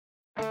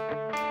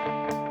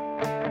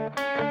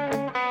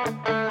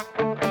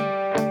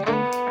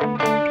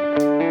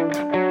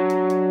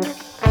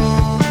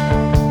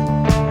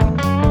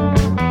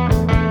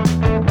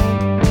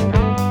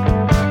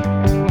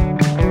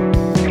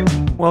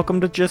welcome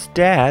to Just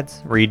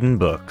Dads Reading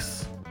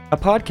Books, a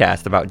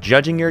podcast about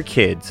judging your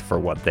kids for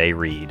what they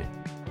read.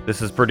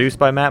 This is produced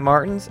by Matt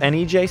Martins and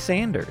EJ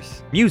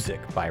Sanders. Music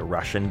by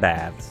Russian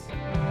Baths.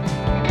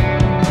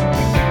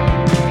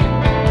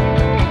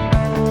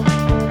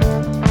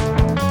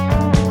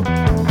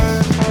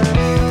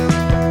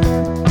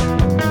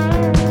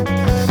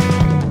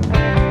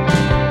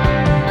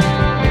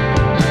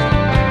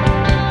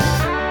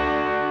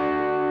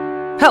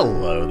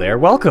 Hello there,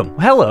 welcome.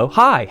 Hello,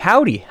 hi,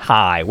 howdy,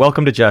 hi.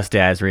 Welcome to Just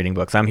Dads Reading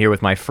Books. I'm here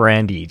with my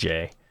friend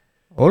EJ.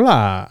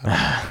 Hola.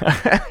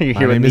 You're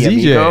here My with name is mi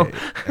amigo?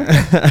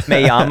 EJ.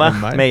 Me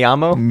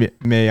llamo.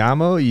 Me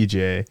llamo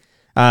EJ.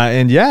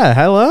 And yeah,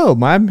 hello.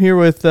 I'm here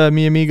with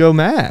mi amigo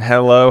Matt.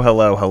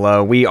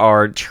 Hello. We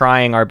are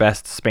trying our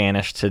best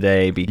Spanish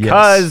today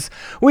because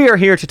we are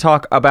here to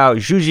talk about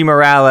Yuyi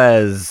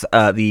Morales,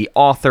 the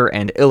author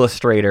and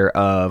illustrator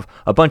of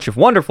a bunch of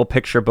wonderful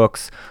picture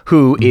books,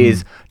 who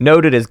is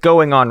noted as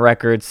going on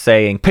record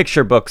saying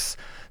picture books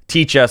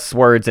teach us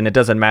words, and it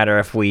doesn't matter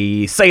if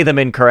we say them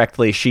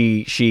incorrectly.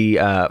 She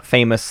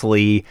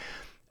famously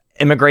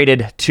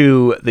immigrated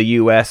to the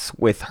U.S.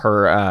 with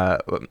her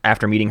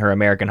after meeting her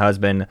American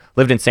husband,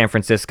 lived in San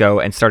Francisco,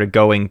 and started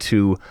going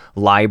to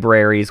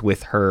libraries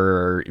with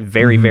her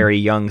very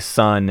young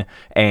son,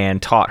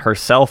 and taught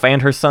herself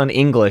and her son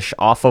English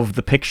off of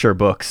the picture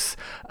books.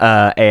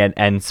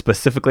 And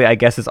specifically, I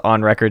guess, is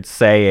on record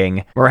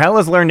saying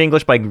Morales learned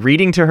English by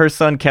reading to her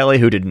son Kelly,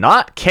 who did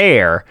not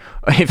care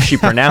if she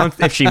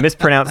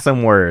mispronounced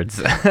some words,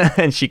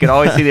 and she could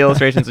always see the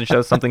illustrations and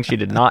show something she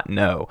did not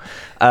know.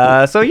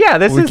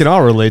 We can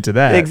all relate to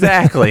that.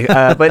 Exactly.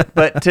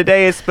 But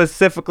today is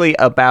specifically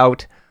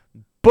about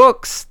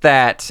books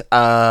that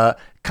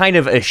kind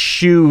of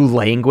eschew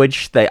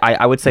language.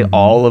 I would say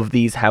all of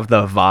these have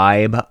the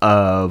vibe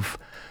of,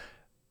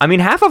 I mean,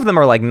 half of them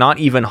are like not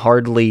even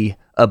hardly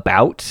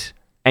about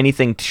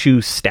anything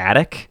too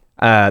static.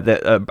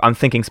 I'm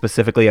thinking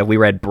specifically of, we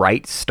read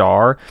Bright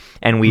Star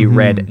and we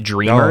read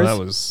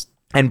Dreamers.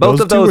 And both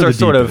of those are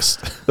sort of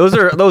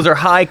those are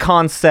high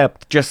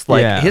concept, just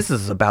like this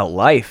is about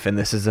life and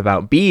this is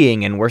about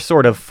being, and we're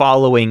sort of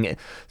following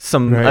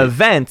some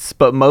events,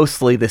 but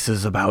mostly this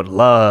is about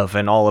love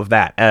and all of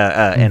that,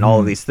 and all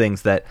of these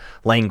things that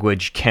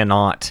language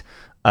cannot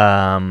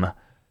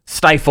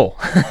stifle.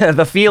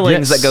 The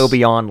feelings that go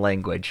beyond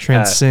language.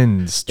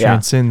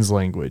 Transcends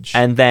language.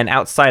 And then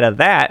outside of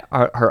that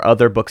are her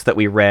other books that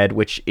we read,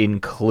 which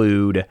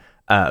include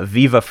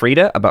Viva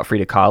Frida, about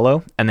Frida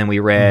Kahlo, and then we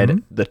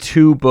read the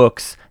two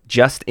books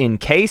Just in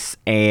Case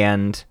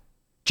and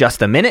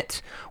Just a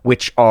Minute,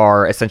 which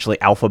are essentially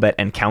alphabet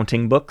and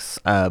counting books,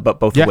 but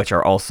both of which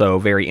are also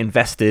very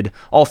invested,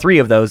 all three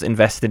of those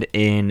invested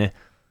in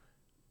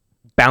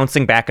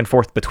bouncing back and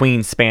forth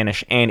between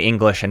Spanish and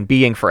English and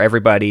being for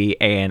everybody.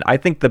 And I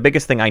think the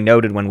biggest thing I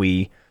noted when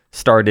we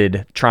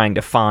started trying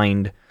to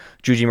find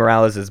Yuyi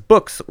Morales'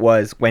 books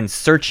was, when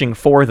searching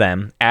for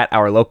them at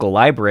our local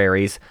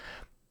libraries,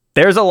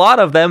 there's a lot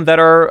of them that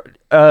are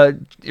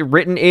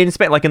written in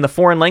Spanish, like in the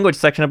foreign language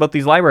section about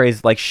these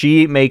libraries. Like,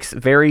 she makes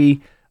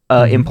very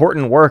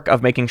important work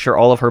of making sure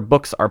all of her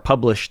books are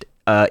published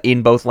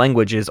in both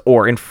languages,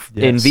 or in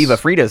Viva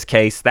Frida's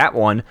case, that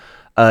one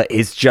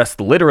is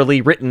just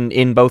literally written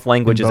in both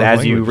languages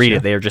as you read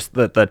it. They're just,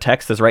 the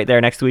text is right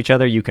there next to each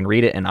other. You can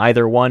read it in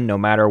either one, no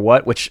matter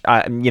what, which,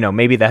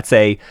 maybe that's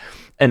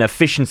an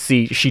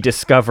efficiency she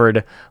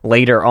discovered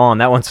later on.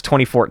 That one's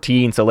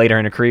 2014, so later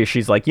in her career,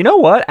 she's like, you know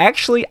what?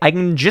 Actually, I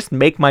can just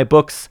make my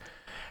books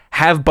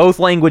have both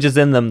languages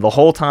in them the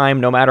whole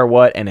time, no matter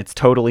what, and it's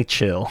totally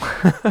chill.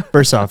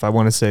 First off, I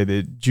want to say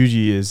that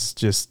Yuyi is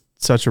just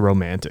such a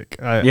romantic.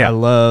 I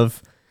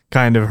love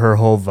kind of her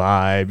whole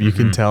vibe. You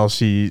can tell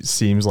she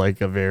seems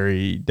like a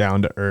very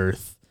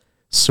down-to-earth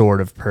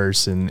sort of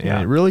person,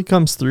 and it really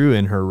comes through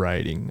in her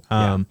writing.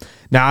 Now,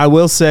 I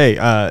will say,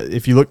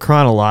 if you look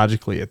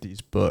chronologically at these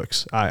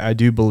books, I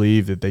do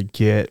believe that they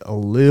get a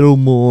little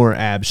more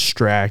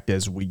abstract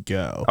as we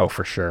go. Oh,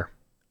 for sure.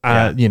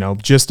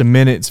 Just a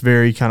Minute, it's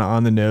very kind of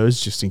on the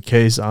nose, Just in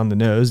Case on the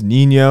nose.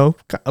 Nino,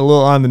 a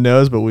little on the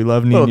nose, but we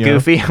love Nino. A little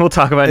goofy. We'll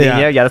talk about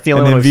Nino. Yeah, that's the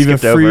only one we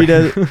skipped Frida,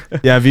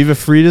 over. Viva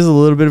Frida's a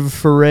little bit of a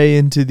foray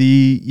into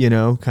the,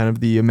 kind of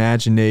the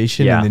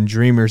imagination, and then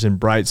Dreamers and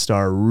Bright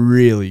Star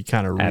really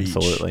kind of reach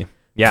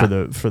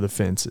for the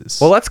fences.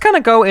 Well, let's kind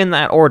of go in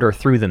that order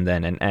through them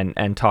then,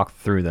 and talk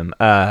through them.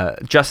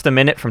 Just a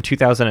Minute from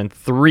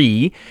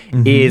 2003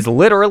 is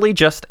literally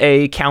just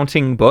a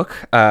counting book,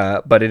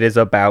 but it is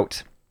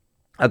about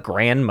a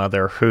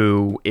grandmother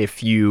who,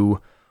 if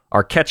you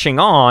are catching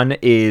on,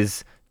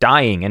 is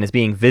dying and is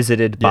being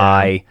visited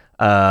by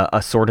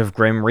a sort of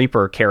Grim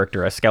Reaper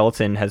character. A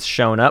skeleton has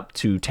shown up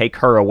to take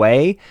her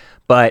away,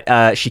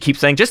 but she keeps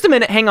saying, "Just a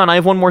minute, hang on, I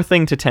have one more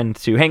thing to tend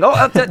to.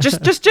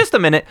 Just a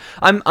minute.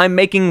 I'm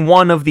making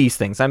one of these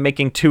things. I'm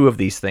making two of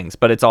these things."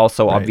 But it's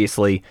also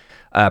obviously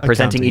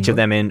presenting each of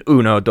them in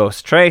uno,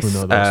 dos,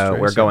 tres.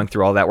 We're going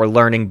through all that. We're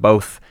learning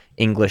both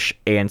English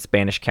and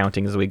Spanish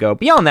counting as we go.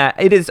 Beyond that,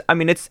 it is, I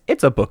mean, it's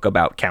a book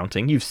about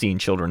counting. You've seen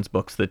children's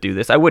books that do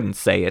this. I wouldn't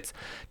say it's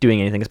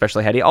doing anything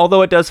especially heady,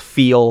 although it does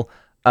feel,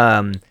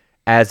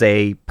 as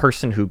a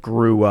person who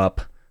grew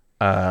up,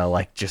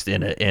 like just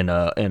in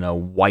a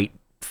white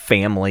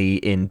family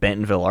in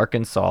Bentonville,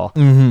 Arkansas.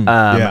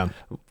 I'm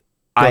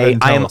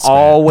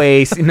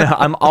always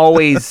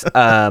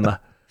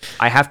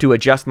I have to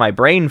adjust my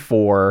brain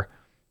for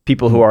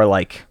people who are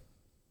like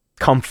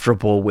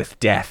comfortable with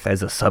death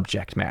as a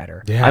subject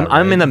matter.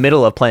 I'm in the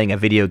middle of playing a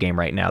video game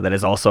right now that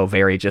is also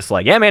very just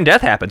like, yeah, man, death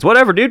happens.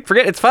 Whatever, dude.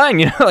 Forget it's fine.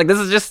 You know, like this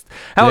is just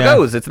how it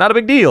goes. It's not a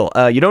big deal.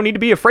 You don't need to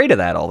be afraid of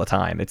that all the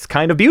time. It's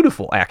kind of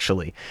beautiful,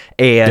 actually.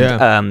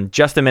 And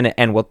just a minute,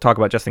 and we'll talk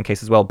about Just in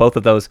Case as well. Both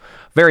of those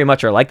very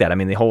much are like that. I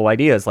mean, the whole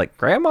idea is like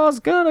grandma's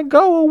gonna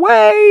go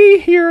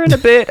away here in a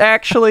bit,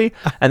 actually.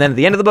 And then at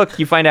the end of the book,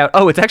 you find out,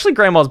 oh, it's actually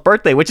grandma's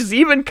birthday, which is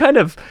even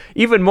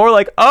more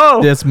like,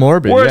 oh, it's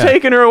morbid. We're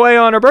taking her away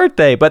on her birthday.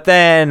 But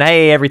then,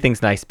 hey,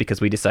 everything's nice because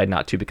we decide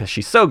not to, because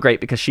she's so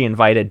great because she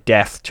invited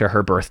Death to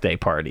her birthday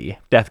party.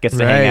 Death gets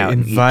to hang out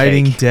and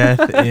inviting eat cake.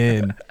 Death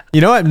in.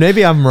 You know what?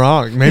 Maybe I'm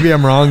wrong. Maybe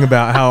I'm wrong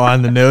about how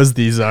on the nose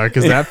these are,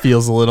 because that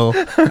feels a little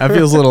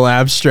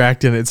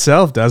abstract in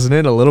itself, doesn't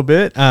it? A little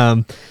bit.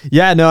 I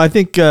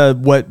think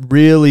what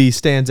really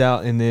stands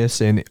out in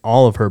this and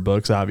all of her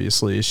books,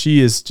 obviously, is she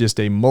is just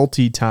a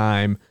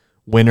multi-time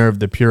winner of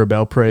the Pura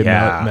Belpré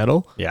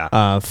medal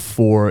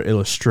for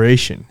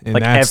illustration. And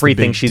like that's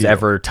everything she's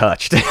ever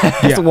touched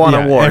has won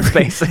awards,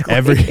 basically.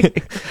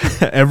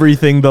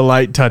 Everything the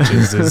light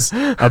touches is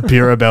a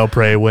Pura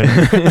Belpré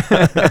winner.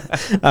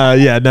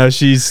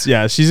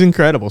 She's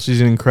incredible.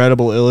 She's an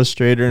incredible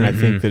illustrator, and I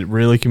think that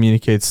really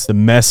communicates the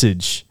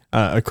message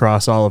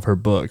across all of her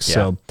books.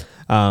 So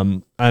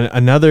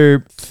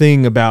another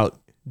thing about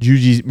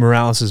Yuyi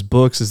Morales'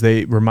 books is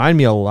they remind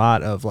me a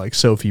lot of like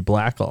Sophie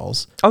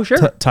Blackall's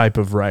type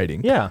of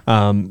writing.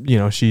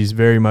 She's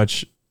very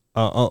much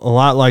a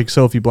lot like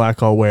Sophie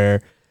Blackall,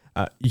 where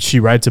she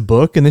writes a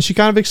book and then she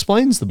kind of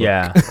explains the book.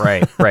 Yeah,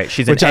 right.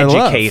 She's an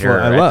educator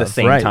at the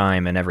same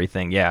time and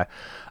everything. Yeah.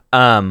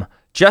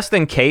 Just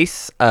in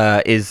Case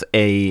is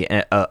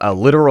a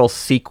literal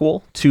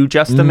sequel to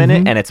Just a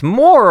Minute, and it's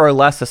more or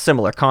less a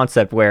similar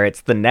concept where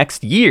it's the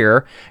next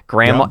year,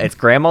 it's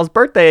Grandma's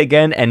birthday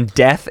again, and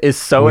Death is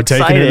so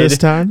excited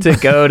to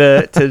go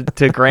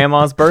to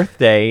Grandma's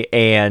birthday,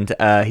 and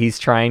he's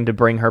trying to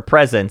bring her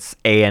presents,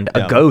 and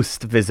a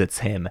ghost visits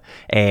him,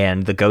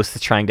 and the ghost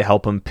is trying to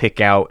help him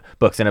pick out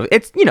books, and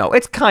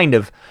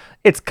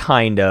it's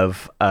kind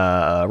of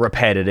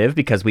repetitive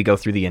because we go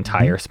through the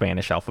entire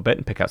Spanish alphabet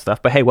and pick out stuff.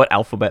 But hey, what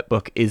alphabet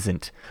book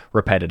isn't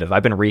repetitive?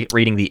 I've been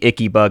reading the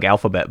Icky Bug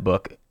alphabet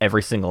book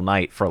every single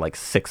night for like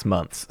 6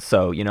 months.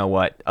 So you know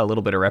what? A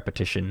little bit of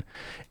repetition,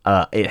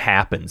 it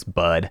happens,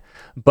 bud.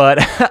 But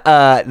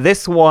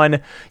this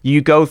one, you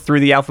go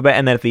through the alphabet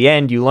and then at the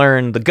end you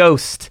learn the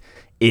ghost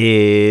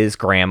is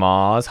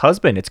Grandma's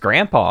husband. It's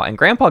Grandpa, and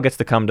Grandpa gets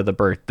to come to the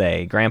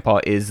birthday. Grandpa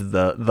is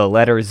the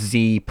letter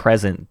Z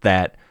present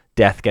that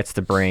Death gets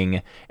to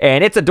bring,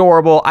 and it's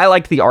adorable. I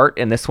liked the art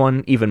in this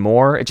one even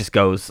more. It just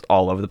goes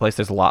all over the place.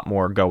 There's a lot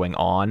more going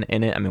on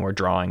in it. I mean, we're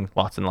drawing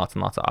lots and lots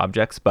and lots of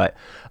objects, but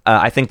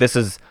I think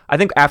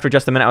after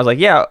Just a Minute, I was like,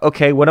 yeah,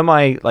 okay, what am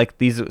I like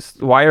these?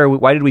 Why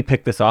did we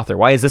pick this author?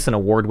 Why is this an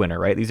award winner?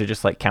 Right? These are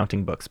just like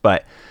counting books,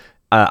 but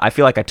I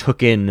feel like I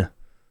took in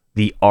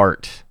the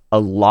art a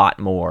lot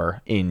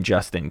more in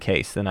Just in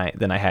Case than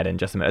I had in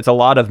Just a Minute. It's a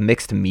lot of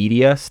mixed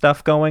media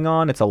stuff going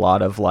on. It's a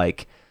lot of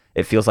like,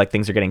 it feels like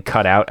things are getting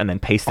cut out and then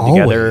pasted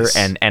together,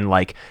 and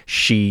like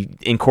she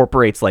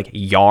incorporates like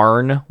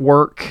yarn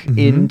work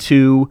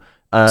into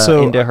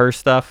her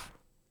stuff.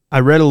 I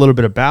read a little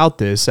bit about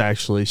this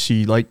actually.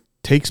 She like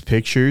takes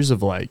pictures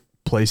of like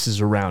places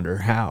around her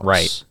house,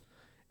 right?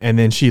 And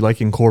then she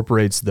like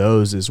incorporates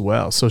those as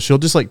well. So she'll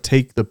just like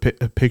take a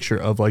picture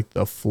of like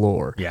the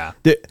floor. Yeah,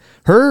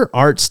 her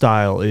art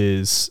style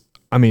is,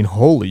 I mean,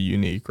 wholly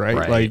unique,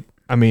 right? Like,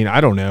 I mean, I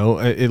don't know,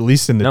 at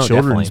least in the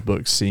children's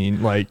book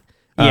scene, like.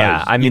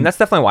 Yeah, I mean, that's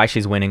definitely why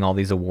she's winning all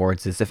these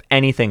awards, is if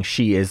anything,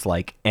 she is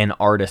like an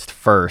artist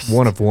first.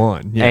 One of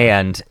one.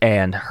 Yeah.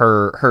 And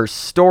her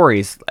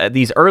stories,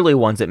 these early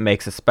ones, it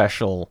makes a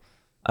special,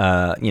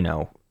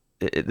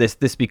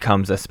 this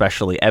becomes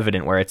especially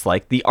evident where it's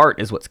like the art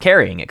is what's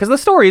carrying it. Because the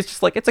story is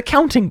just like, it's a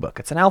counting book,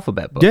 it's an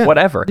alphabet book,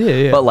 whatever.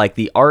 Yeah. But like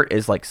the art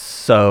is like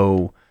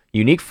so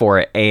unique for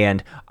it.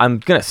 And I'm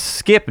gonna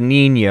skip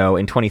Nino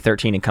in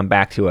 2013 and come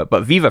back to it,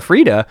 but Viva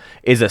Frida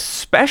is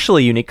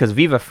especially unique because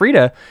Viva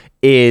Frida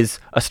is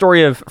a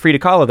story of Frida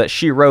Kahlo that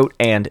she wrote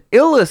and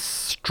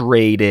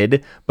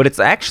illustrated, but it's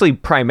actually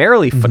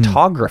primarily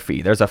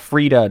photography. There's a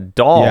Frida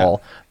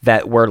doll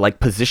that we're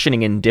like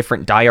positioning in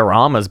different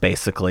dioramas,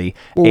 basically.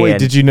 Well, wait,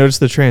 did you notice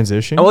the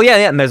transition? Oh,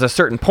 yeah, and there's a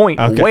certain point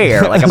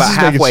where, like about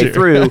halfway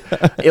through,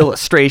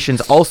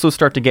 illustrations also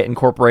start to get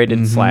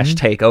incorporated /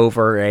 take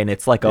over, and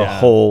it's like a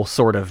whole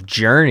sort of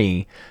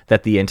journey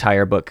that the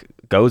entire book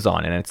goes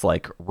on, and it's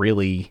like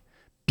really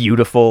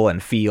beautiful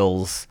and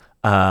feels...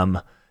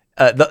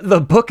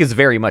 The book is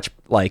very much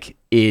like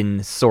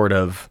in sort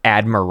of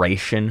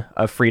admiration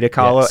of Frida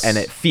Kahlo, Yes. and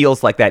it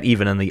feels like that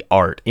even in the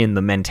art, in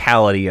the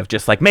mentality of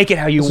just like make it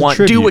how you want,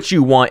 do tribute. what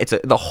you want.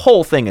 The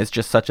whole thing is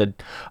just such a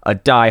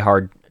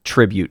diehard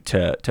tribute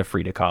to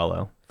Frida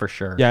Kahlo, for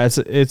sure. Yeah,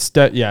 it's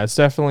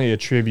definitely a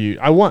tribute.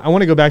 I want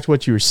to go back to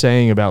what you were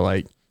saying about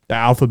like the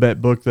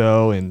alphabet book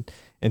though, and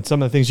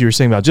some of the things you were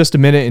saying about Just a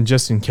Minute and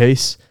Just in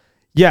Case.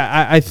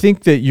 Yeah, I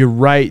think that you're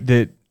right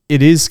that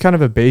it is kind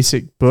of a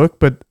basic book,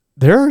 but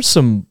there's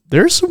some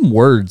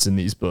words in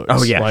these books.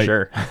 Oh yeah, like,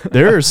 sure.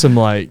 there's some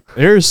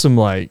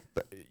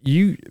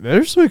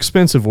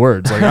expensive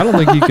words. Like I don't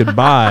think you could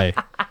buy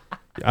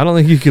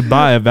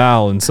a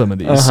vowel in some of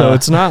these. So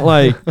it's not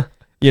like,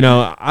 we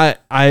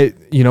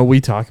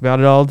talk about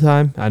it all the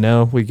time. I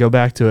know we go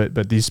back to it,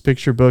 but these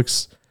picture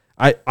books,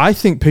 I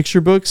think picture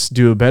books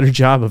do a better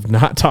job of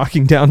not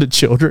talking down to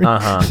children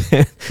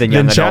than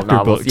young adult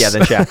novels. Books. Yeah,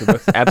 than chapter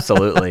books.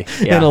 Absolutely.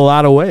 Yeah. In a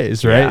lot of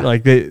ways, right? Yeah.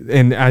 Like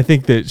and I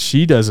think that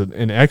she does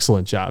an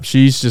excellent job.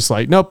 She's just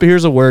like, nope,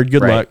 here's a word.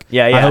 Good luck.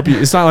 Yeah. I hope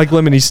it's not like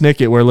Lemony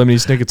Snicket, where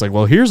Lemony Snicket's like,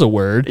 well, here's a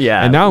word.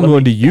 Yeah. And now I'm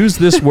going to use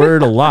this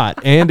word a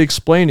lot and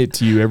explain it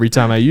to you every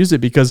time I use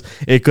it because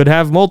it could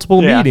have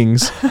multiple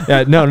meanings.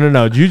 No.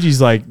 Juji's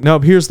like,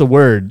 nope, here's the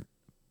word.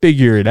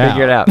 Figure it out.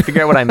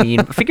 Figure out what I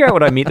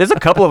mean. There's a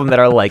couple of them that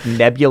are like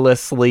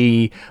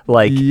nebulously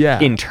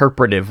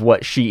interpretive.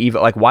 What she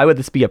even like? Why would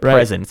this be a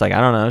present? It's like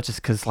I don't know.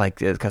 Just because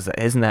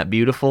isn't that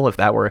beautiful? If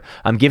that were,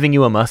 I'm giving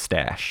you a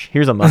mustache.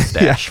 Here's a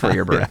mustache for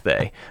your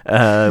birthday.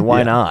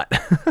 Why not?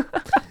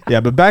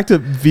 But back to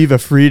Viva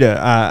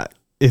Frida.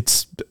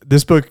 It's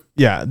this book.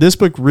 Yeah, this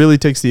book really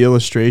takes the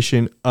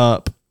illustration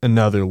up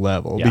another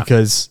level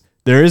because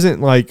there isn't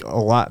like a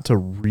lot to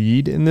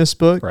read in this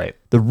book. Right.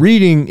 The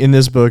reading in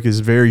this book is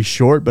very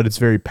short, but it's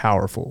very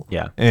powerful.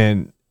 Yeah.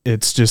 And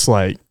it's just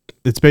like,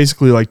 it's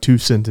basically like 2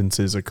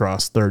 sentences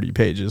across 30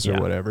 pages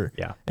or whatever.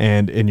 Yeah.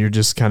 And you're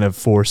just kind of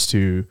forced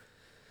to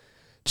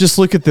just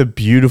look at the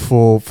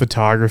beautiful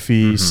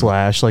photography /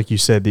 like you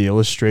said, the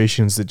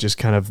illustrations that just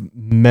kind of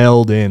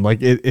meld in.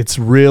 Like it's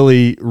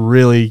really,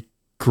 really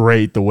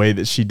great the way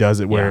that she does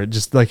it, where it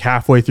just like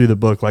halfway through the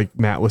book, like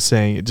Matt was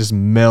saying, it just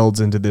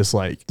melds into this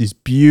like these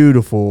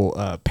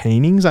beautiful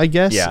paintings, I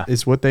guess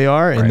is what they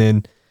are.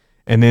 And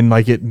then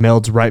like it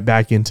melds right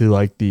back into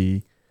like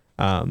the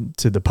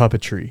to the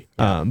puppetry.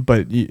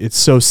 But it's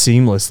so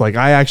seamless. Like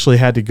I actually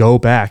had to go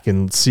back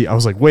and see. I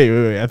was like,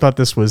 wait, I thought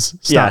this was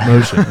stop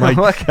motion.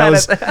 Like that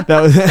was stop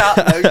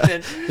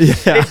motion.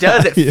 It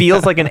does. It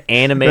feels like an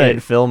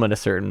animated film at a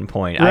certain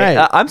point.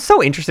 I'm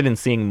so interested in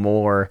seeing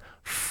more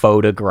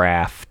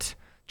photographed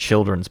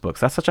children's books.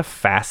 That's such a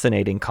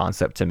fascinating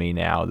concept to me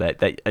now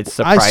that it's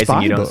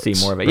surprising you don't see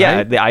more of it. Right?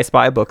 Yeah, the I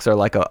Spy books are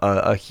like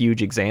a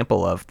huge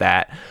example of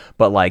that.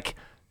 But like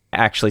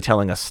actually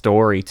telling a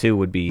story too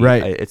would be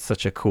it's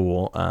such a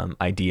cool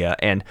idea.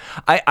 And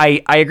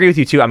I agree with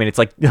you too. I mean, it's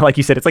like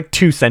you said, it's like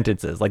 2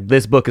 sentences. Like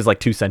this book is like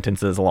 2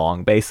 sentences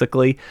long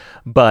basically,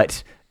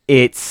 but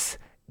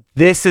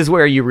this is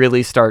where you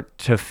really start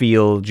to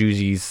feel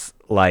Juji's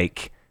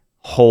like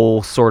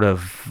whole sort of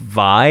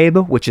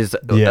vibe, which is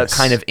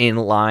kind of in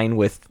line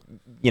with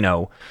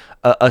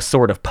a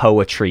sort of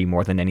poetry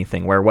more than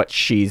anything, where what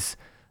she's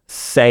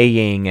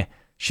saying,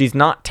 she's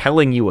not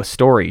telling you a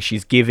story,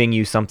 she's giving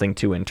you something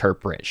to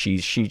interpret. She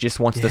just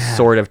wants to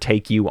sort of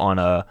take you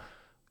on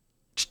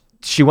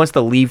she wants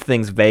to leave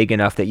things vague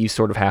enough that you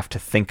sort of have to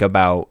think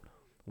about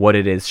what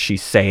it is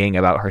she's saying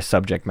about her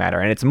subject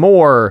matter. And it's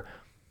more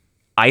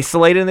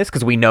isolated in this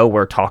because we know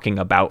we're talking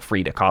about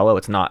Frida Kahlo.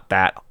 It's not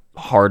that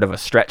hard of a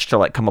stretch to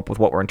like come up with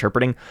what we're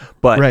interpreting,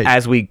 but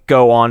as we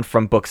go on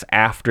from books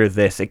after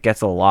this, it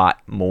gets a lot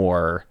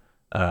more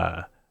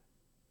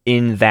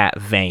in that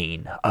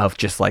vein of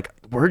just like,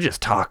 we're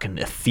just talking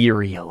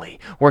ethereally,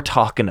 we're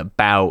talking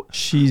about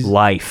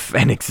life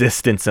and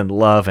existence and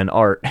love and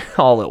art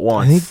all at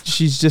once. I think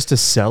she's just a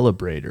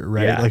celebrator,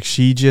 right? Like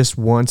she just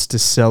wants to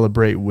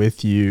celebrate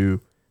with you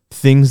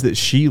things that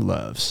she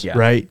loves,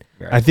 right?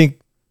 I think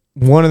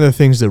one of the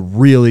things that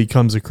really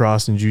comes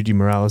across in Yuyi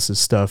Morales'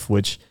 stuff,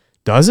 which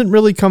doesn't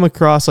really come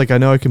across, like I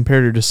know I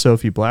compared her to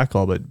Sophie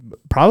Blackall, but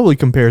probably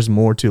compares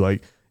more to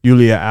like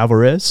Julia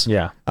Alvarez.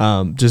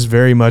 Just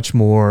very much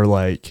more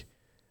like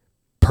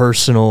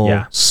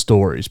personal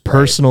stories,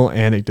 personal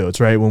anecdotes,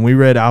 right? When we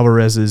read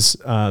Alvarez's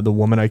The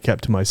Woman I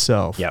Kept to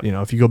Myself,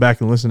 if you go back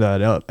and listen to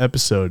that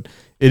episode,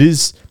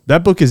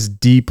 that book is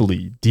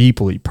deeply,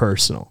 deeply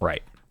personal.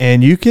 Right.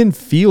 And you can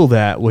feel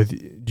that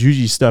with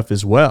Juji's stuff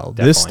as well.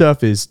 Definitely. This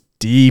stuff is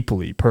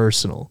deeply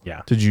personal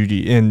to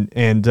Yuyi.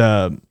 And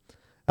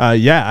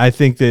I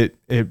think that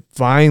it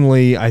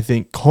finally,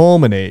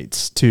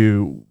 culminates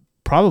to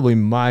probably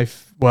my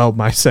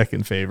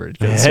second favorite.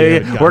 We're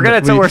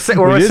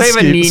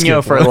saving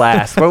Nino for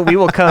last. We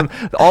will come.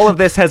 All of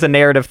this has a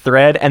narrative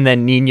thread, and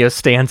then Nino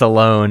stands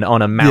alone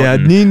on a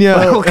mountain. Yeah, Nino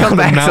we'll come on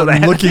back a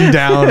mountain, looking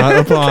down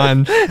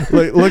upon.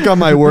 Look on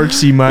my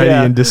works, ye mighty,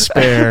 in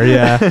despair.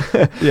 Yeah.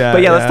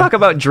 But let's talk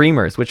about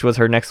Dreamers, which was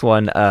her next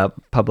one,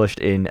 published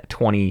in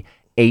 2018.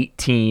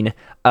 18.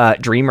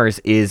 Dreamers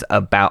is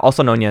about,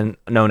 also known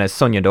as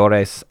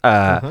Soñadores.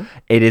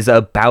 It is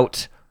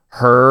about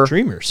her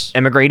Dreamers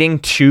immigrating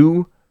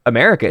to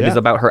America. It Yeah. is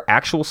about her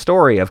actual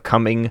story of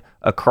coming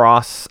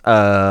across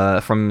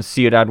from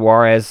Ciudad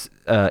Juarez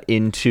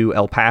into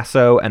El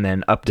Paso and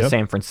then up to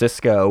San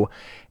Francisco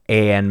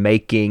and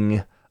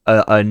making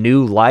a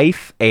new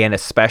life, and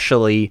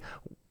especially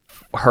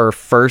her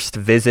first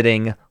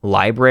visiting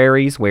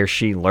libraries where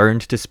she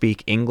learned to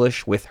speak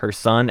English with her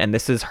son. And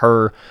this is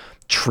her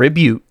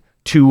tribute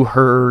to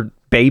her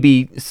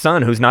baby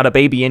son, who's not a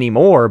baby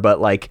anymore, but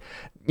like,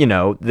 you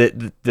know,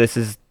 this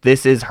is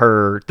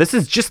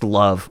just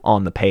love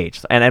on the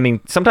page. And I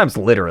mean, sometimes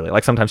literally,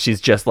 like sometimes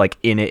she's just like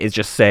in it is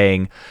just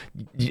saying,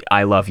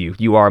 I love you.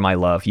 You are my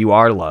love. You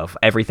are love.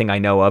 Everything I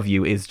know of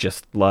you is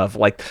just love.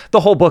 Like the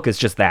whole book is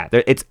just that.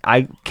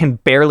 I can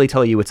barely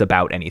tell you it's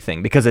about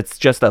anything because it's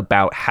just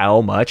about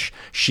how much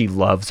she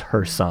loves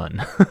her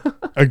son.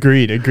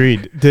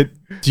 Agreed.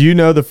 Do you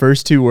know the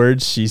first two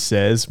words she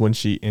says when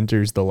she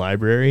enters the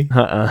library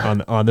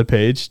on the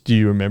page? Do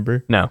you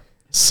remember? No.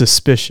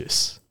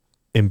 Suspicious,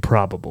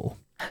 improbable.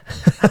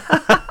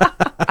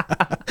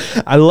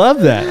 I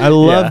love that. I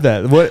love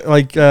that.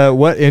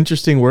 What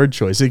interesting word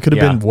choice. It could have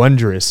been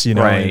wondrous, you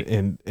know, right.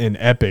 and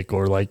epic,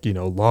 or like, you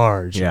know,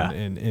 large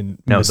and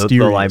no, mysterious.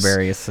 the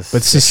library is suspicious.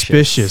 But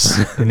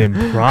suspicious and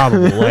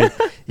improbable. Like,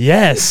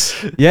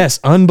 yes,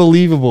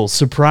 unbelievable,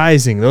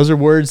 surprising. Those are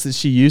words that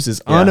she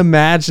uses.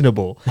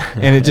 Unimaginable.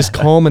 And it just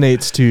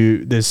culminates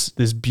to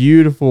this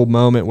beautiful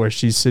moment where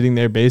she's sitting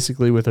there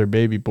basically with her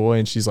baby boy,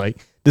 and she's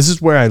like, this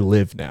is where I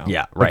live now.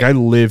 Yeah, right. Like, I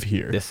live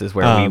here. This is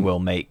where we will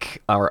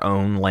make our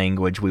own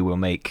language. We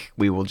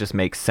will just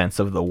make sense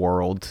of the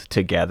world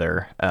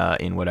together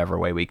in whatever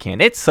way we can.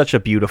 It's such a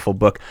beautiful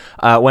book.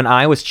 When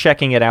I was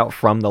checking it out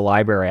from the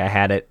library, I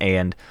had it,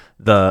 and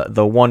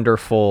the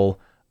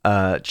wonderful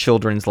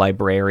children's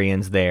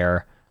librarians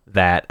there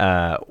that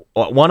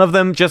one of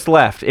them just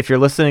left. If you're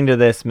listening to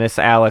this, Miss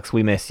Alex,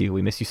 we miss you.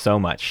 We miss you so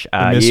much.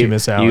 I miss you,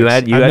 Miss Alex.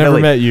 I've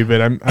never met you,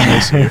 but I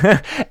miss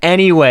you.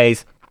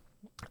 Anyways,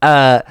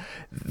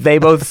 they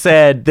both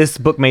said this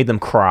book made them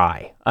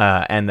cry,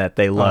 and that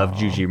they love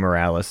Yuyi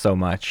Morales so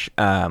much.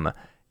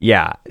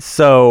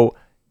 So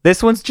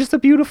this one's just a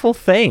beautiful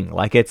thing.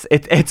 Like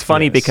it's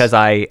funny because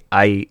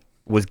I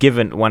was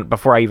given one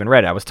before I even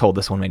read it. I was told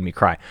this one made me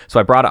cry, so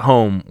I brought it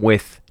home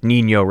with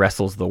Nino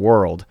Wrestles the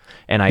World,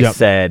 and I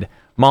said,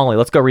 Molly,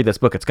 let's go read this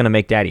book. It's gonna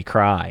make Daddy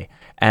cry.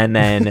 And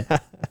then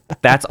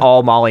that's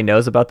all Molly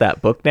knows about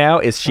that book now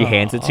is she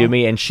hands it to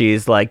me, and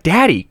she's like,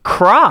 Daddy,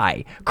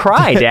 cry,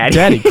 Daddy.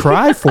 Daddy,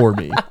 cry for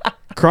me.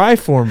 Cry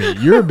for me.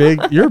 You're a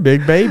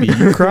big baby.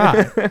 You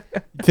cry.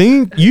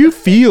 You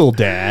feel,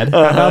 Dad.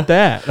 How about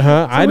that?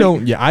 I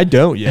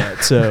don't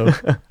yet. So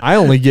I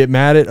only get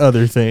mad at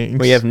other things.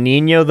 We have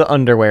Nino the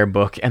underwear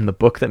book and the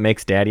book that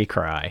makes Daddy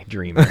cry,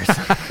 Dreamers.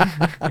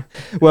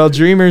 Well,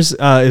 Dreamers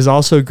is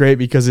also great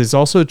because it's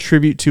also a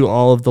tribute to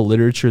all of the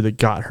literature that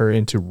got her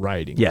into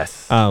writing.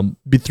 Yes.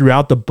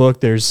 Throughout the book,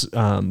 there's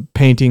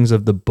paintings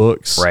of the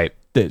books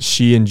that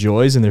she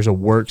enjoys, and there's a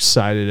works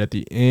cited at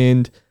the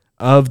end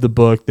of the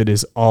book that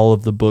is all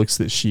of the books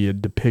that she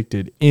had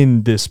depicted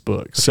in this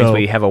book. So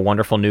we have a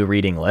wonderful new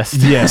reading list.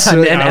 Yes.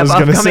 An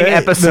upcoming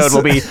episode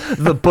will be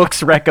the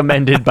books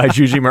recommended by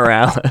Yuyi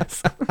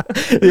Morales.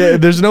 Yeah,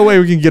 there's no way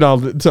we can get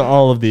to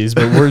all of these,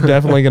 but we're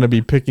definitely going to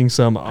be picking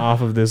some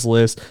off of this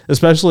list,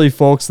 especially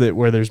folks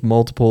where there's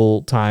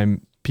multiple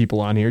time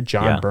people on here.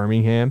 John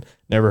Birmingham,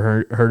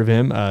 never heard of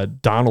him.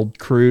 Donald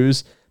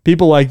Cruz,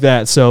 people like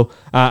that. So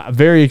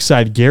very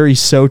excited. Gary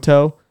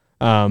Soto.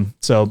 I'm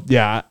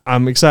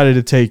excited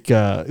to take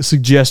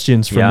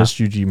suggestions from Miss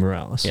Yuyi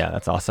Morales. Yeah,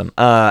 that's awesome.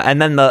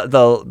 And then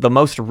the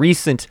most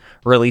recent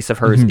release of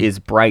hers is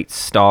Bright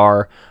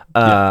Star.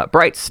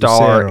 Bright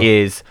Star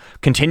is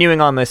continuing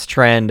on this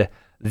trend.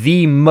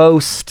 The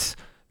most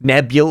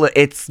nebula.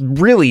 It's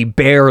really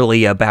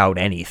barely about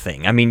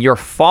anything. I mean, you're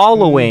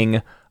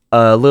following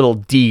a little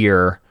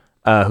deer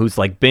who's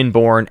like been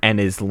born and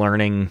is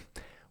learning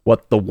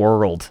what the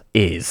world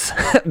is,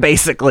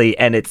 basically,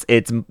 and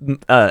its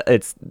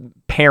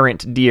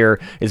parent deer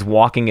is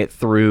walking it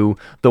through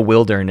the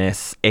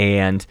wilderness,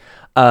 and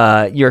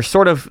you're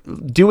sort of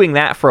doing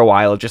that for a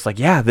while, just like,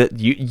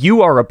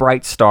 you are a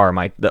bright star,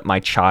 my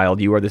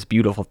child, you are this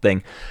beautiful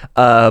thing.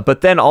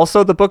 But then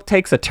also the book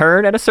takes a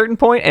turn at a certain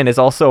point and is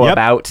also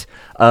about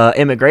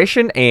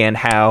immigration and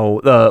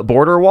how the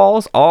border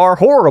walls are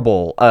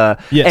horrible.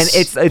 Yes.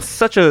 And it's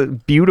such a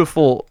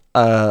beautiful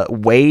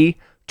way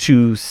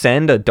to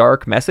send a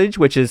dark message,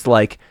 which is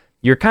like,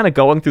 you're kind of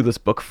going through this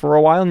book for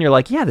a while and you're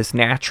like, this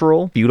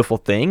natural, beautiful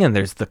thing. And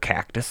there's the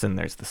cactus and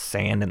there's the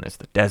sand and there's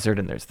the desert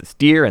and there's this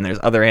deer and there's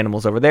other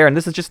animals over there. And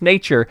this is just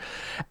nature.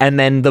 And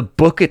then the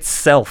book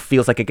itself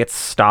feels like it gets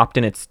stopped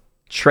in its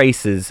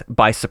traces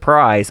by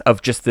surprise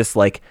of just this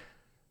like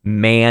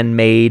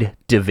man-made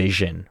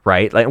division,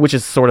 right? Like, which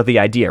is sort of the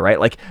idea, right?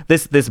 Like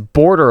this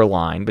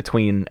borderline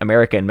between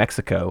America and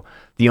Mexico,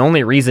 the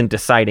only reason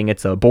deciding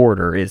it's a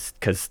border is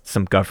because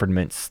some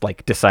governments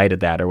like decided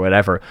that or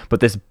whatever.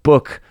 But this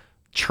book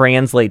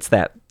translates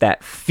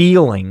that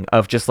feeling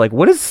of just like,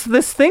 what is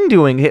this thing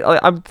doing? It's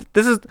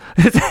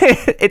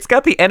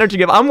got the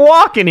energy of, I'm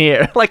walking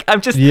here. Like,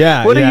 I'm just,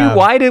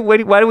 why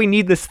do we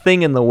need this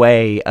thing in the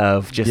way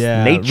of just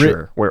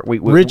nature? Where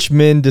rich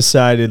men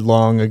decided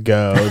long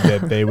ago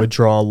that they would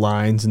draw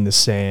lines in the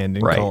sand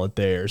and call it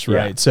theirs.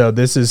 Right. Yeah. So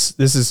this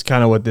is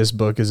kind of what this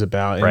book is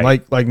about.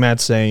 And like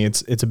Matt's saying,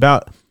 it's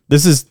about,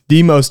 this is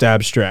the most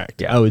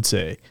abstract, I would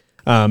say.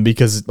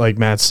 Because like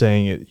Matt's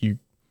saying, you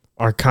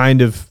are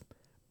kind of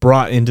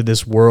brought into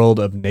this world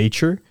of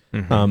nature.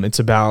 Mm-hmm. It's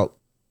about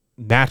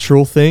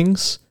natural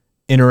things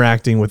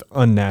interacting with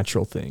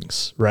unnatural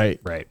things, right?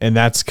 Right. And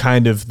that's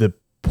kind of the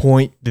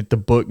point that the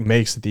book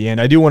makes at the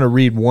end. I do want to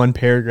read one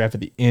paragraph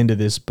at the end of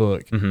this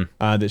book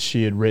that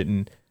she had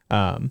written.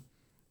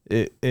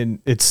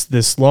 It's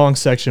this long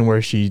section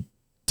where she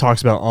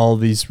talks about all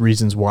these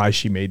reasons why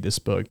she made this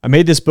book. I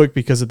made this book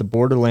because of the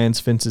borderlands,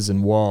 fences,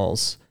 and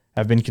walls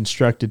have been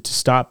constructed to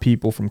stop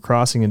people from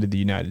crossing into the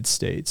United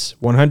States.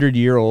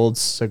 100-year-old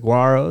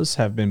saguaros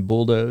have been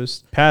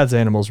bulldozed. Paths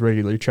animals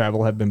regularly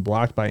travel have been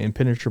blocked by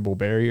impenetrable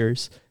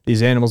barriers.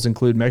 These animals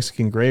include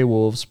Mexican gray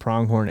wolves,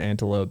 pronghorn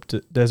antelope,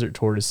 desert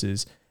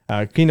tortoises,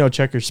 Quino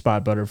checker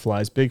spot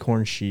butterflies,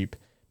 bighorn sheep,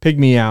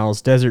 pygmy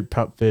owls, desert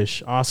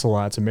pupfish,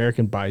 ocelots,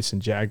 American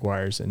bison,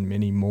 jaguars, and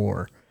many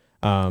more.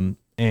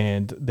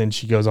 And then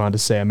she goes on to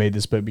say, I made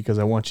this book because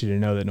I want you to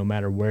know that no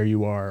matter where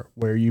you are,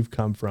 where you've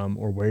come from,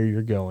 or where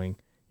you're going,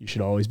 you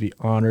should always be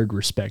honored,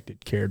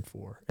 respected, cared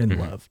for, and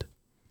loved.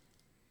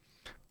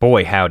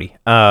 Boy, howdy.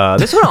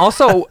 This one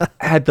also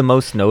had the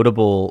most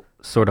notable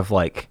sort of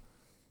like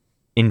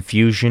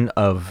infusion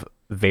of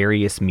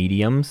various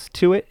mediums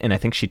to it. And I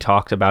think she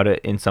talked about it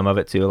in some of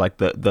it too, like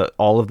the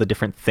all of the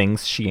different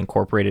things she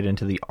incorporated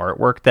into the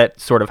artwork that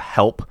sort of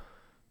help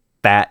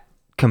that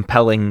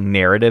compelling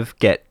narrative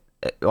get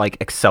like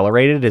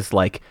accelerated. Is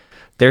like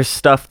there's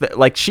stuff that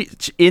like she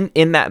in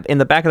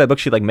the back of that book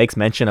she like makes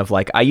mention of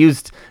like, I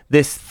used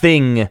this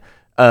thing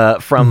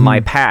from my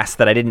past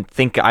that I didn't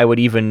think I would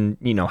even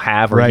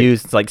have or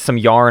use. It's like some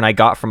yarn I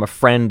got from a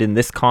friend in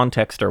this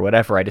context or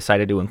whatever I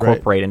decided to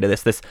incorporate into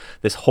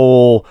this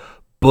whole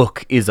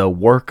book is a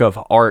work of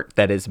art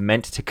that is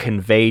meant to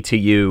convey to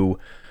you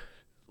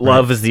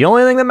love is the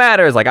only thing that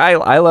matters. Like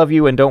I love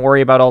you, and don't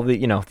worry about all the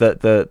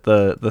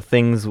the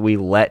things we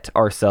let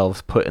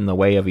ourselves put in the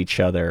way of each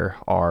other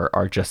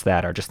are just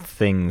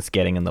things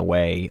getting in the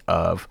way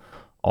of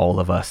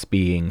all of us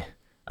being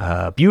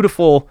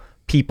beautiful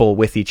people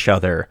with each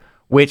other,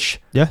 which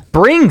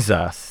brings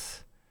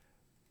us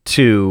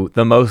to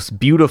the most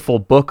beautiful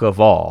book of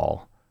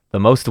all, the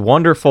most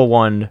wonderful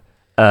one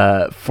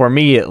for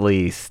me at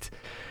least.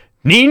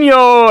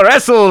 Nino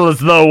wrestles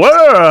the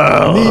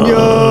world.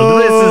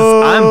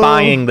 Nino, I'm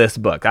buying this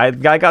book. I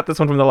got this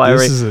one from the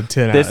library. This is a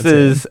 10 This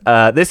is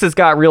this has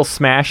got real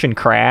smash and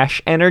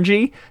crash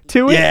energy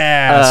to it.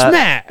 Yeah,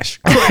 smash.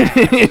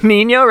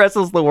 Nino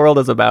wrestles the world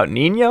is about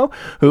Nino,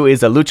 who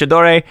is a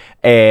luchador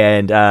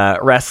and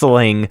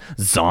wrestling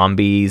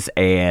zombies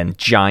and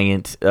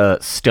giant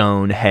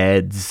stone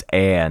heads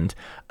and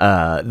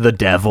the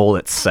devil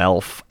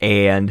itself,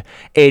 and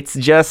it's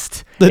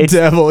just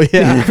devil.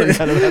 Yeah, I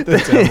forgot about the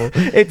devil.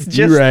 It's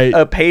just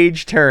a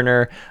page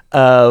turner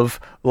of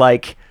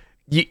like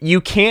you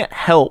can't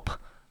help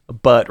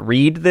but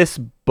read this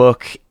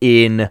book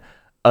in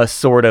a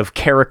sort of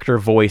character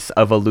voice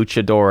of a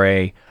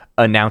luchador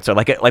announcer.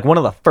 Like one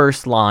of the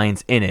first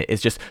lines in it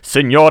is just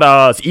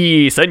 "Señoras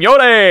y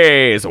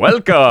señores,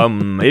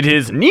 welcome. It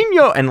is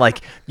Nino," and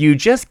like you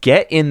just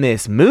get in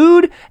this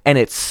mood, and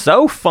it's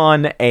so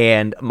fun.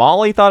 And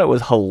Molly thought it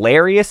was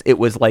hilarious. It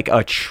was like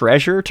a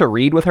treasure to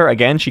read with her.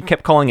 Again, she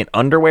kept calling it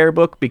underwear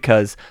book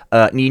because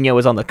Nino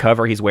is on the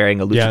cover. He's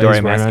wearing a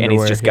luchador mask, and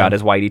he's just got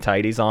his whitey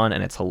tighties on,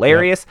 and it's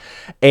hilarious.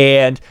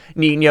 And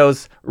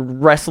Nino's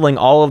wrestling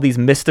all of these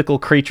mystical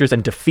creatures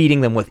and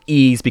defeating them with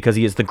ease because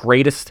he is the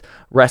greatest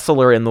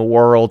wrestler in the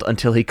world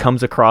until he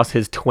comes across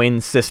his twin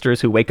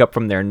sisters who wake up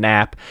from their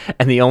nap,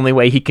 and the only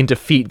way he can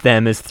defeat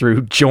them is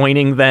through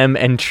joining them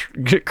and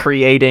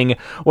creating,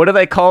 what are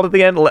they called at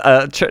the end?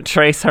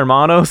 Tres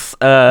Hermanos?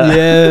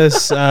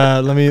 Yes.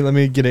 Let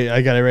me get it.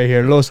 I got it right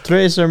here. Los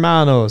Tres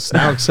Hermanos,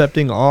 now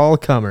accepting all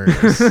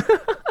comers.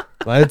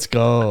 Let's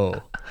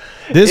go.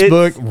 This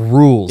book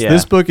rules.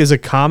 This book is a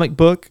comic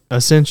book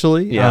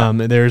essentially.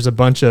 There's a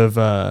bunch of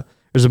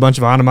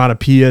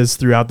onomatopoeias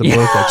throughout the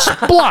book, like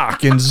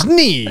Splock and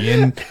Znee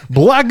and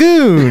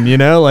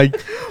Blagoon, like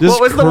just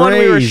what was the one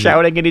we were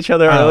shouting at each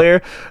other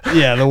earlier?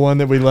 Yeah, the one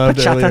that we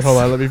loved earlier. Hold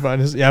on, let me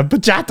find this. Yeah,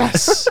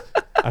 Bachatas.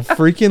 I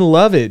freaking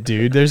love it,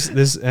 dude. There's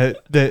this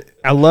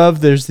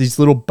there's these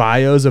little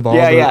bios of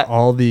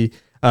all the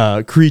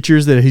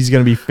creatures that he's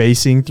going to be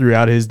facing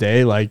throughout his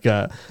day, like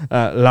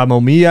La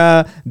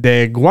Momia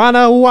de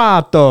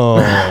Guanajuato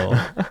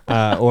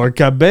or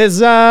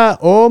Cabeza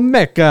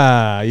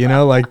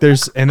Olmeca, like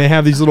there's, and they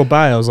have these little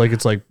bios, like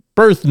it's like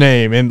birth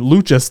name and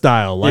lucha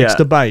style, likes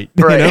to bite,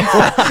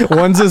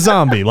 one's a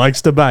zombie,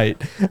 likes to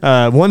bite,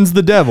 one's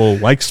the devil,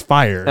 likes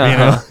fire,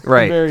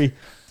 right. Very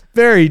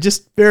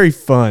very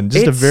fun.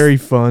 Just a very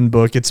fun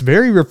book. It's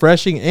very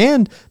refreshing,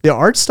 and the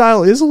art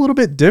style is a little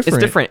bit different.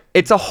 It's different.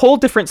 It's a whole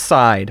different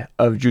side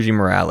of Yuyi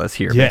Morales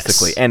here,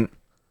 basically. And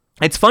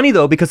it's funny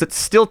though, because it's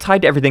still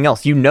tied to everything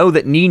else. You know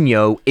that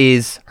Nino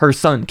is her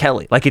son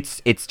Kelly. Like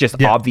it's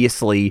just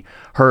obviously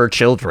her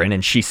children,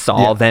 and she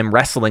saw them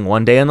wrestling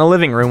one day in the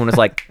living room and was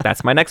like,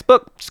 "That's my next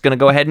book. Just gonna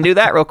go ahead and do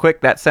that real quick.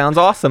 That sounds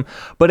awesome."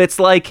 But it's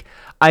like,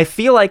 I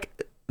feel like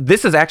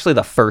this is actually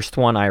the first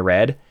one I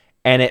read,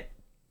 and it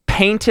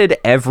painted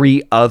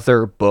every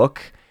other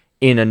book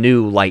in a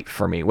new light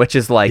for me, which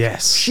is like,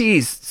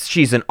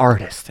 she's an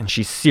artist and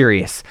she's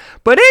serious,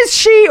 but is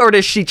she, or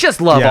does she just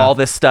love all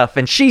this stuff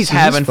and she's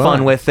having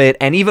fun with it?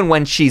 And even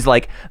when she's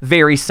like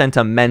very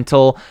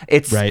sentimental,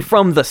 it's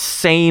from the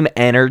same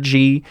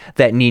energy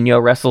that Nino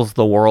Wrestles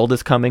the World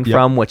is coming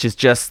from, which is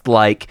just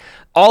like,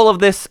 all of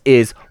this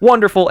is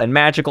wonderful and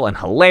magical and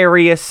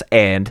hilarious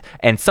and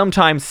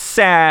sometimes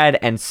sad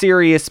and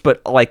serious,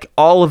 but like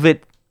all of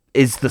it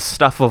is the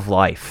stuff of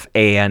life.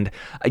 And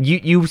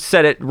you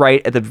said it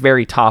right at the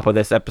very top of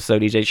this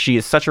episode, EJ. She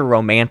is such a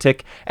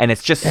romantic, and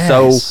it's just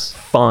so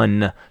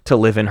fun to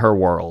live in her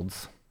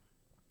worlds.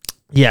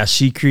 Yeah,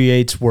 she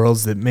creates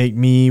worlds that make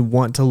me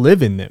want to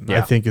live in them,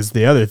 I think is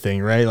the other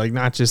thing, right? Like,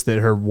 not just that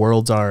her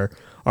worlds are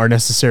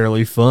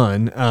necessarily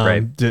fun,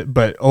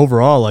 but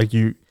overall, like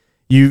you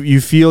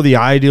feel the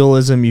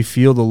idealism, you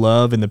feel the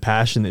love and the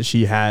passion that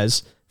she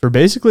has for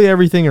basically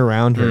everything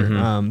around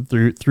her,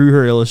 through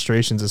her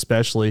illustrations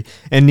especially.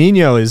 And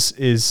Nino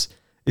is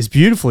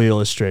beautifully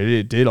illustrated.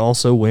 It did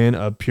also win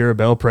a Pura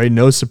Belpré.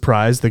 No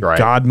surprise, the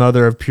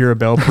godmother of Pura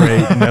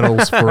Belpré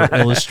medals for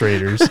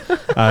illustrators,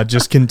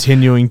 just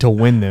continuing to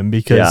win them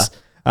because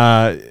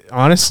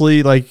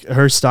honestly, like,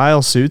 her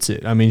style suits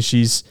it. I mean,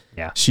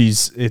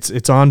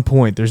 it's on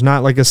point. There's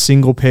not like a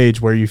single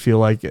page where you feel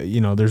like,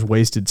 there's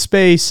wasted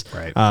space.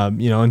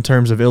 In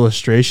terms of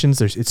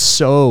illustrations, it's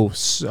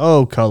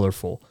so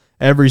colorful.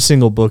 Every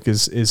single book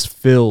is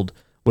filled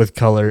with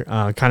color.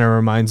 Kind of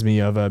reminds me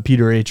of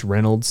Peter H.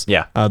 Reynolds.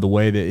 The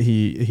way that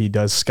he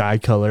does sky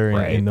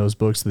color in those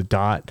books, the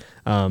dot.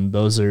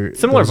 Those are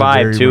similar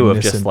vibe too, of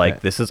just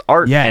like, this is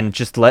art, and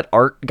just let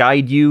art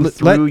guide you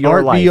through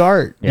your life. Let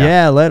art be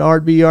art. Let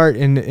art be art.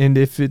 And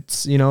if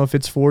it's if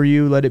it's for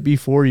you, let it be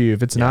for you.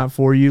 If it's not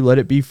for you, let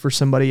it be for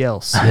somebody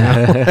else.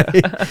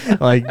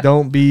 Like,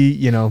 don't be,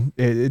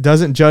 it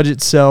doesn't judge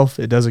itself.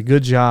 It does a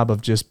good job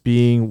of just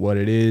being what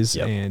it is.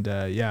 And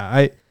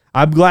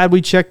I'm glad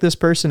we checked this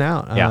person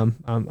out.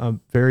 I'm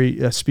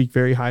very speak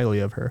very highly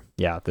of her.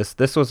 Yeah,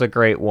 this was a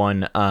great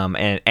one.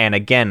 And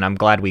again, I'm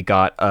glad we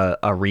got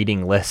a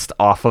reading list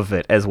off of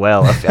it as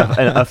well.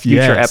 A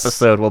future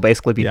episode will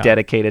basically be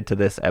dedicated to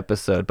this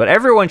episode. But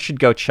everyone should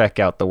go check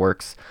out the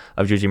works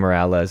of Yuyi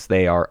Morales.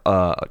 They are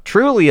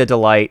truly a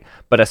delight,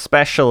 but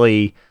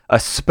especially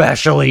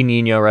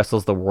Nino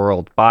Wrestles the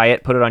World. Buy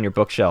it, put it on your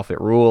bookshelf.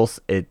 It rules.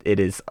 It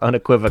is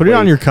unequivocally. Put it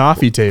on your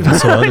coffee table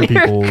so other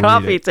people will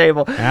coffee read it.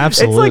 Table.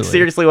 Absolutely. It's like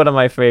seriously one of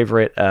my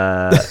favorite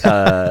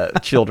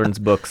children's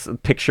books,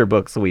 picture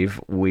books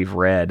we've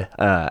read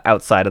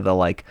outside of the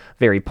like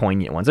very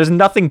poignant ones. There's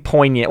nothing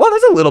poignant. Well,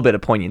 there's a little bit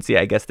of poignancy,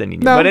 I guess, than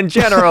Nino, but in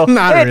general,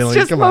 it's really.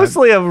 Just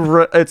mostly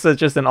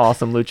just an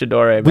awesome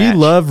luchador match. We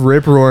love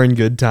rip roaring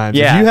good times.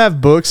 If you have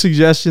book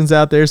suggestions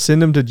out there,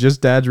 send them to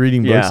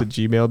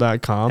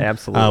justdadsreadingbooks@gmail.com.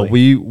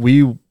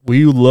 Absolutely.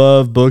 We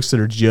love books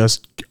that are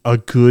just a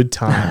good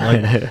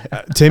time. Like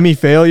Timmy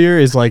Failure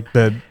is like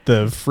the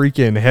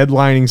freaking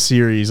headlining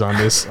series on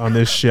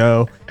this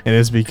show, and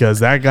it's because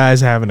that guy's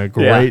having a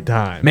great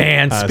time.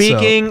 Man,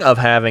 speaking of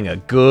having a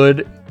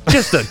good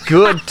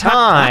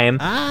time,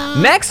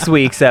 next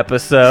week's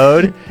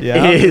episode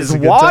is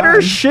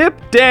Watership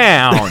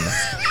Down.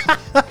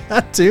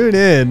 Tune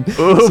in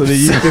so that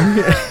you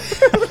can